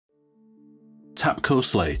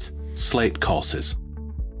TapcoSlate, Slate courses.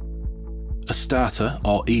 A starter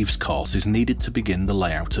or eaves course is needed to begin the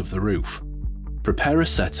layout of the roof. Prepare a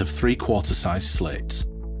set of 3/4 size slates.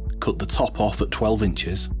 Cut the top off at 12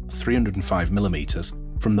 inches, 305mm,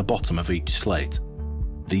 from the bottom of each slate.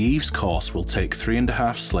 The eaves course will take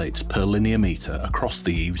 3.5 slates per linear metre across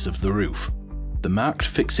the eaves of the roof. The marked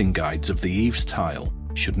fixing guides of the eaves tile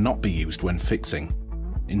should not be used when fixing.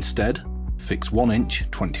 Instead, fix 1 inch,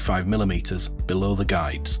 25mm, below the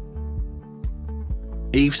guides.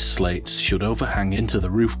 Eaves slates should overhang into the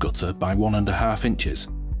roof gutter by 1.5 inches,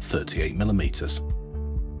 38mm.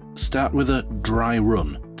 Start with a dry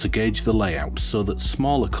run to gauge the layout so that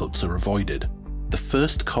smaller cuts are avoided. The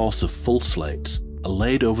first course of full slates are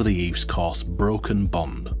laid over the eaves course broken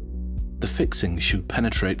bond. The fixings should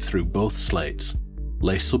penetrate through both slates.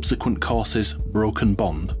 Lay subsequent courses broken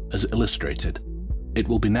bond as illustrated. It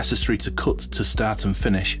will be necessary to cut to start and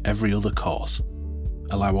finish every other course.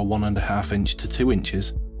 Allow a 1.5 inch to 2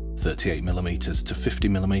 inches, 38mm to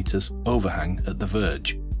 50mm overhang at the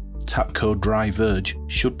verge. Tapco dry verge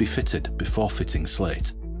should be fitted before fitting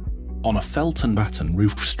slate. On a felt and batten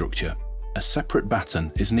roof structure, a separate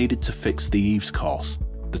batten is needed to fix the eaves course.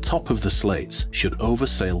 The top of the slates should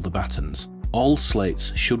oversail the battens. All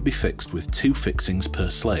slates should be fixed with 2 fixings per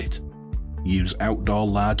slate. Use outdoor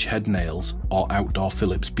large head nails or outdoor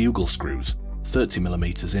Phillips bugle screws,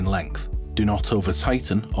 30mm in length. Do not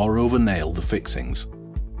over-tighten or over-nail the fixings.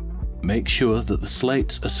 Make sure that the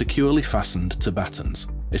slates are securely fastened to battens,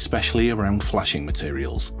 especially around flashing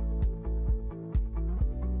materials.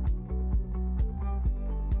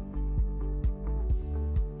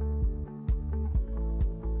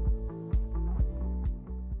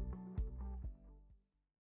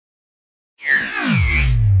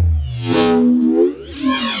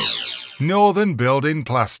 Northern Building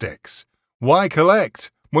Plastics. Why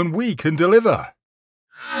collect when we can deliver?